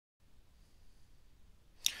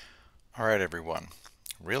All right, everyone.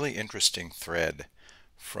 Really interesting thread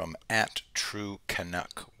from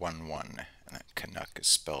 @TrueCanuck11, and that Canuck is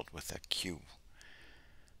spelled with a Q.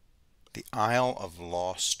 The Isle of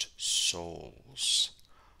Lost Souls.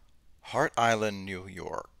 Hart Island, New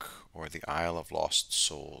York, or the Isle of Lost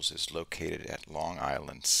Souls, is located at Long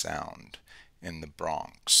Island Sound in the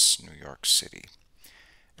Bronx, New York City.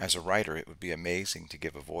 As a writer, it would be amazing to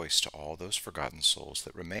give a voice to all those forgotten souls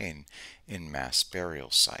that remain in mass burial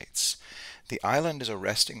sites. The island is a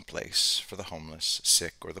resting place for the homeless,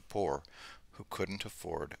 sick, or the poor who couldn't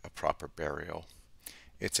afford a proper burial.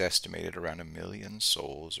 It's estimated around 1 million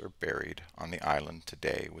souls are buried on the island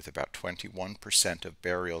today, with about 21% of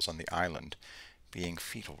burials on the island being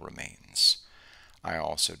fetal remains. I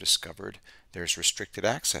also discovered there's restricted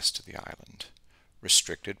access to the island,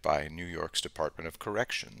 restricted by New York's Department of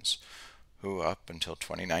Corrections, who up until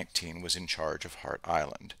 2019 was in charge of Hart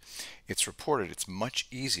Island. It's reported it's much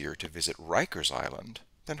easier to visit Rikers Island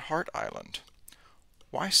than Hart Island.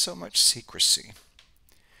 Why so much secrecy?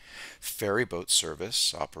 Ferry boat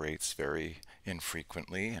service operates very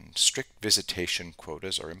infrequently, and strict visitation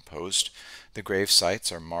quotas are imposed. The grave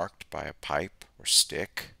sites are marked by a pipe or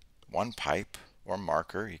stick. One pipe or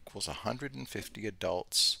marker equals 150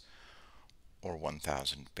 adults or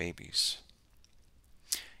 1,000 babies.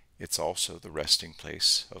 It's also the resting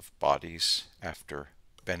place of bodies after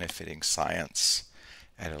benefiting science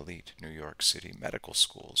at elite New York City medical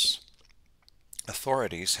schools.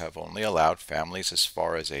 Authorities have only allowed families as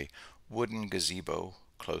far as a wooden gazebo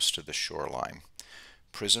close to the shoreline.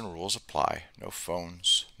 Prison rules apply: no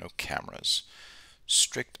phones, no cameras,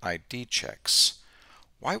 strict ID checks.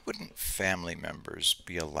 Why wouldn't family members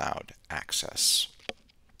be allowed access?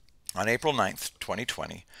 On April 9th,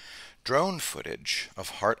 2020, drone footage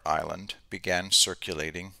of Hart Island began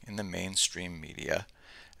circulating in the mainstream media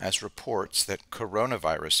as reports that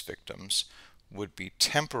coronavirus victims would be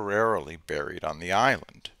temporarily buried on the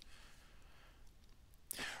island.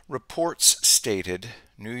 Reports stated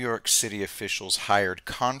New York City officials hired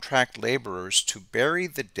contract laborers to bury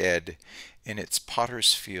the dead in its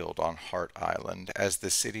Potter's Field on Hart Island, as the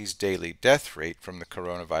city's daily death rate from the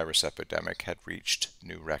coronavirus epidemic had reached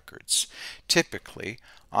new records. Typically,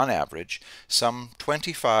 on average, some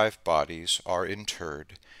 25 bodies are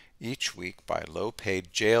interred each week by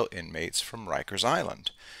low-paid jail inmates from Rikers Island.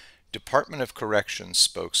 Department of Corrections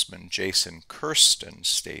spokesman Jason Kirsten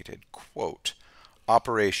stated, quote,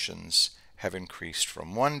 "Operations have increased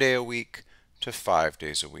from 1 day a week to 5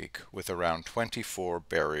 days a week, with around 24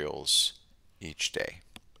 burials each day."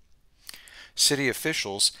 City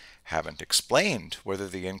officials haven't explained whether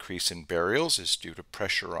the increase in burials is due to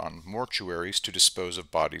pressure on mortuaries to dispose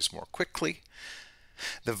of bodies more quickly.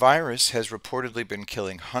 The virus has reportedly been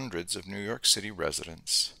killing hundreds of New York City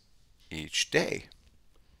residents each day.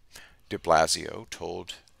 De Blasio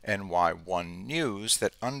told NY1 News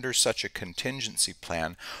that under such a contingency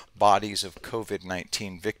plan, bodies of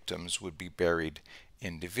COVID-19 victims would be buried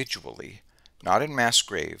individually, not in mass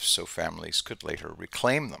graves so families could later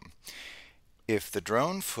reclaim them. If the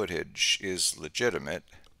drone footage is legitimate,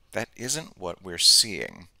 that isn't what we're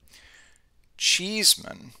seeing.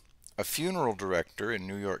 Cheeseman, a funeral director in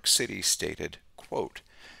New York City, stated, quote,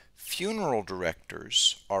 "Funeral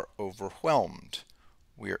directors are overwhelmed.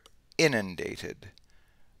 We're inundated.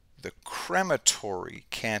 The crematory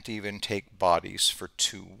can't even take bodies for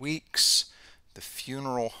 2 weeks. The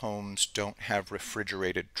funeral homes don't have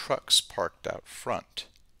refrigerated trucks parked out front."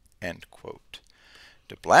 End quote.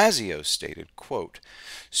 De Blasio stated, quote,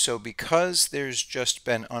 "So because there's just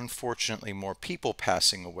been unfortunately more people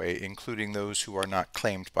passing away, including those who are not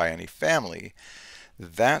claimed by any family,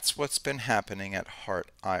 that's what's been happening at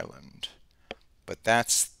Hart Island. But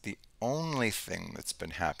that's the only thing that's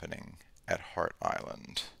been happening at Hart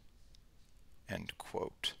Island." End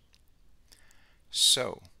quote.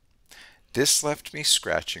 So, this left me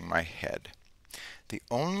scratching my head. The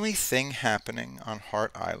only thing happening on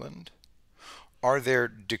Hart Island? Are there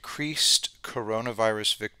decreased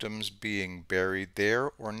coronavirus victims being buried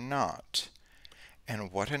there or not?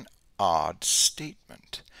 And what an odd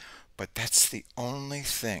statement. But that's the only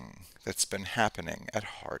thing that's been happening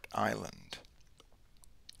at Hart Island.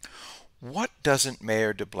 What doesn't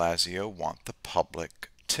Mayor de Blasio want the public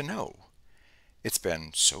to know? It's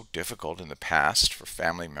been so difficult in the past for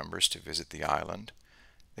family members to visit the island.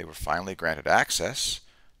 They were finally granted access,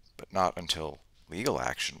 but not until legal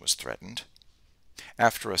action was threatened.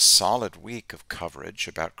 After a solid week of coverage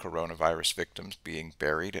about coronavirus victims being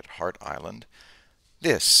buried at Hart Island,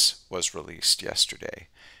 this was released yesterday.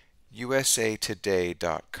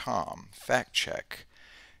 USAtoday.com fact check.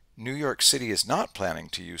 New York City is not planning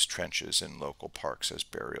to use trenches in local parks as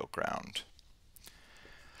burial ground.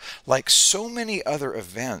 Like so many other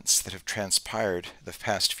events that have transpired the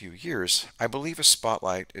past few years, I believe a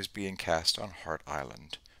spotlight is being cast on Hart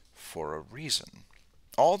Island for a reason.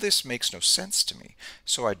 All this makes no sense to me,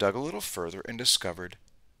 so I dug a little further and discovered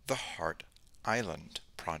the Hart Island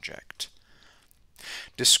Project.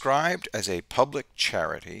 Described as a public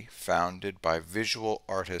charity founded by visual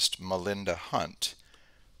artist Melinda Hunt,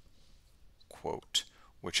 quote,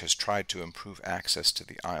 which has tried to improve access to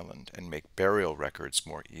the island and make burial records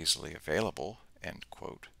more easily available, end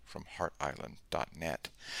quote, from hartisland.net.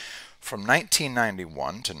 From 1991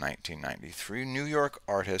 to 1993, New York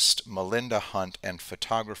artist Melinda Hunt and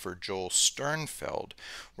photographer Joel Sternfeld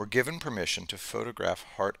were given permission to photograph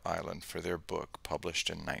Hart Island for their book published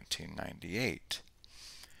in 1998.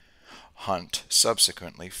 Hunt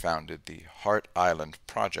subsequently founded the Hart Island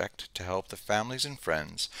Project to help the families and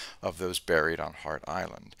friends of those buried on Hart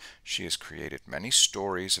Island. She has created many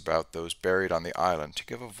stories about those buried on the island to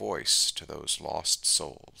give a voice to those lost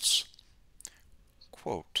souls.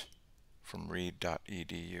 Quote from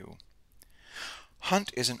read.edu.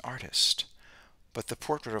 Hunt is an artist, but the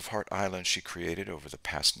portrait of Hart Island she created over the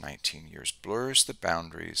past 19 years blurs the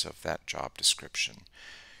boundaries of that job description.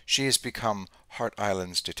 She has become Hart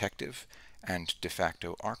Island's detective and de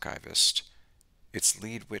facto archivist, its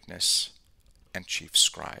lead witness and chief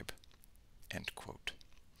scribe. End quote.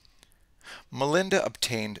 Melinda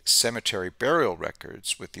obtained cemetery burial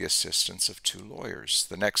records with the assistance of 2 lawyers.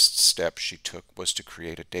 The next step she took was to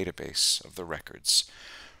create a database of the records.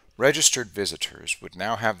 Registered visitors would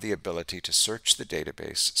now have the ability to search the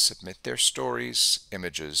database, submit their stories,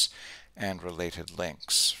 images, and related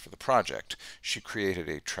links. For the project, she created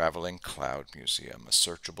a traveling cloud museum, a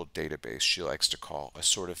searchable database she likes to call a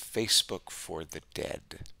sort of Facebook for the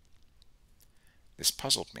dead. This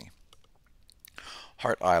puzzled me.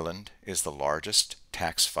 Hart Island is the largest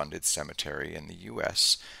tax-funded cemetery in the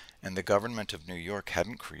U.S., and the government of New York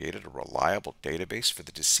hadn't created a reliable database for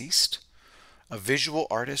the deceased? A visual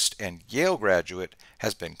artist and Yale graduate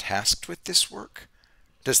has been tasked with this work?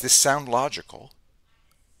 Does this sound logical?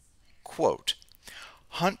 Quote,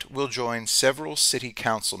 Hunt will join several city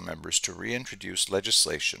council members to reintroduce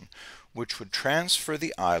legislation which would transfer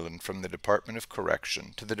the island from the Department of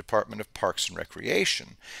Correction to the Department of Parks and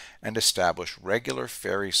Recreation and establish regular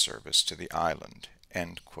ferry service to the island,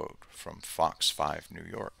 end quote, from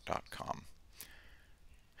fox5newyork.com.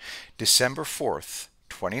 December 4th,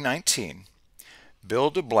 2019, Bill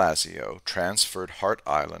de Blasio transferred Hart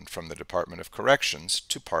Island from the Department of Corrections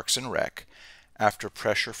to Parks and Rec after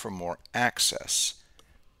pressure for more access.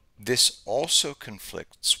 This also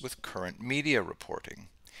conflicts with current media reporting.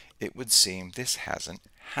 It would seem this hasn't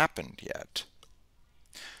happened yet.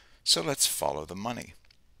 So let's follow the money.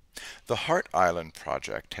 The Hart Island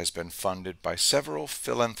Project has been funded by several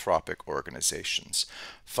philanthropic organizations.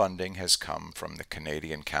 Funding has come from the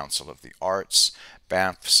Canadian Council of the Arts,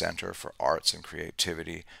 Banff Center for Arts and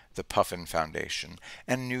Creativity, the Puffin Foundation,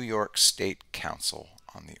 and New York State Council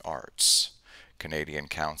on the Arts. Canadian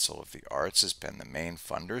Council of the Arts has been the main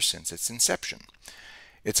funder since its inception.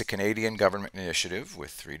 It's a Canadian government initiative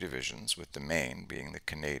with 3 divisions, with the main being the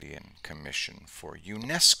Canadian Commission for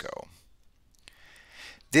UNESCO.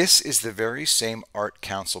 This is the very same Art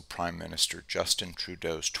Council Prime Minister Justin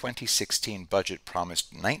Trudeau's 2016 budget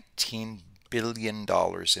promised $19 billion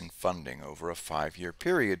in funding over a 5-year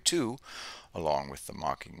period too, along with the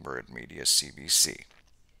Mockingbird Media CBC.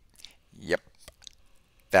 Yep,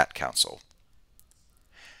 that council.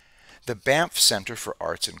 The Banff Center for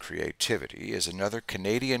Arts and Creativity is another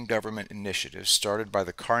Canadian government initiative started by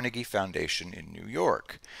the Carnegie Foundation in New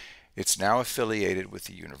York. It's now affiliated with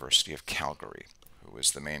the University of Calgary. Who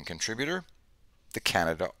is the main contributor? The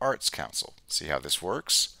Canada Arts Council. See how this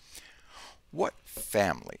works? What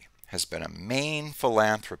family has been a main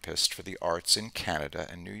philanthropist for the arts in Canada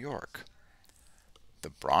and New York? The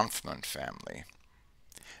Bronfman family.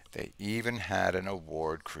 They even had an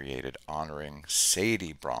award created honoring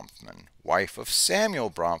Sadie Bronfman, wife of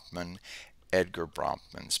Samuel Bronfman, Edgar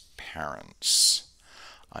Bronfman's parents.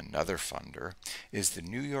 Another funder is the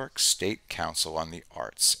New York State Council on the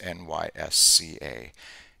Arts, NYSCA,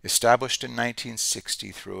 established in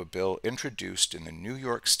 1960 through a bill introduced in the New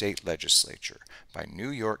York State Legislature by New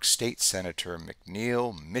York State Senator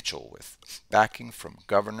McNeil Mitchell with backing from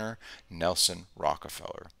Governor Nelson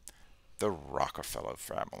Rockefeller. The Rockefeller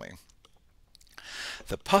family.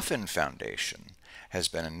 The Puffin Foundation has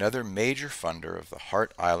been another major funder of the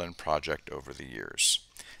Hart Island Project over the years.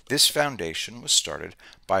 This foundation was started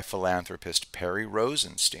by philanthropist Perry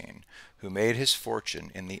Rosenstein, who made his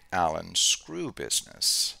fortune in the Allen screw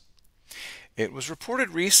business. It was reported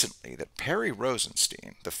recently that Perry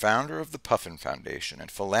Rosenstein, the founder of the Puffin Foundation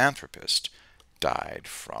and philanthropist, died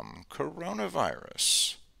from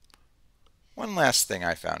coronavirus. One last thing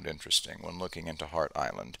I found interesting when looking into Hart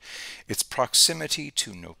Island, its proximity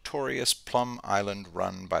to notorious Plum Island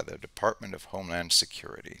run by the Department of Homeland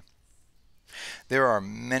Security. There are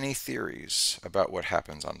many theories about what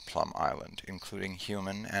happens on Plum Island, including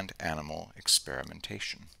human and animal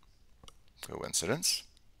experimentation. Coincidence?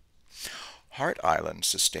 Hart Island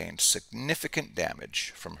sustained significant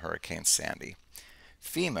damage from Hurricane Sandy.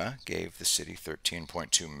 FEMA gave the city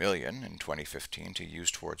 $13.2 million in 2015 to use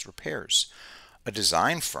towards repairs. A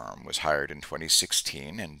design firm was hired in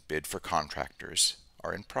 2016 and bid for contractors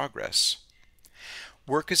are in progress.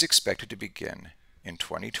 Work is expected to begin in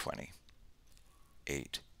 2020,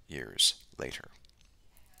 8 years later.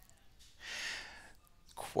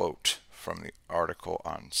 Quote from the article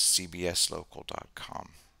on cbslocal.com.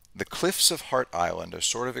 The cliffs of Hart Island are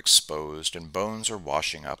sort of exposed and bones are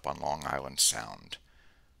washing up on Long Island Sound.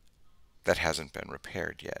 That hasn't been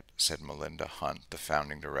repaired yet, said Melinda Hunt, the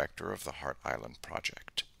founding director of the Hart Island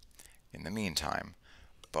Project. In the meantime,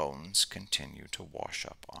 bones continue to wash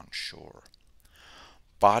up on shore.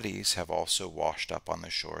 Bodies have also washed up on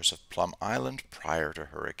the shores of Plum Island prior to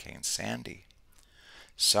Hurricane Sandy.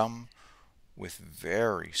 Some with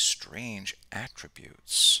very strange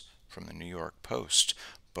attributes. From the New York Post,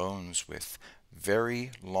 bones with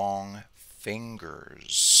very long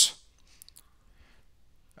fingers.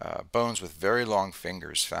 Bones with very long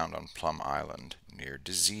fingers found on Plum Island near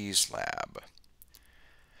Disease Lab.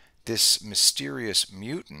 This mysterious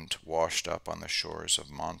mutant washed up on the shores of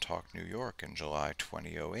Montauk, New York in July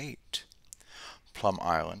 2008. Plum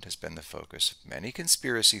Island has been the focus of many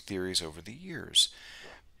conspiracy theories over the years.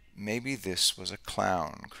 Maybe this was a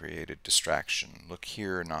clown-created distraction, look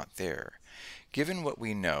here, not there. Given what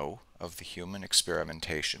we know of the human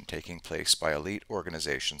experimentation taking place by elite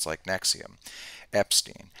organizations like NXIVM,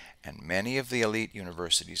 Epstein, and many of the elite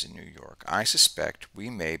universities in New York, I suspect we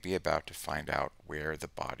may be about to find out where the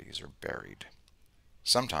bodies are buried.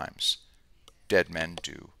 Sometimes, dead men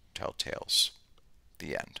do tell tales.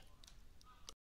 The end.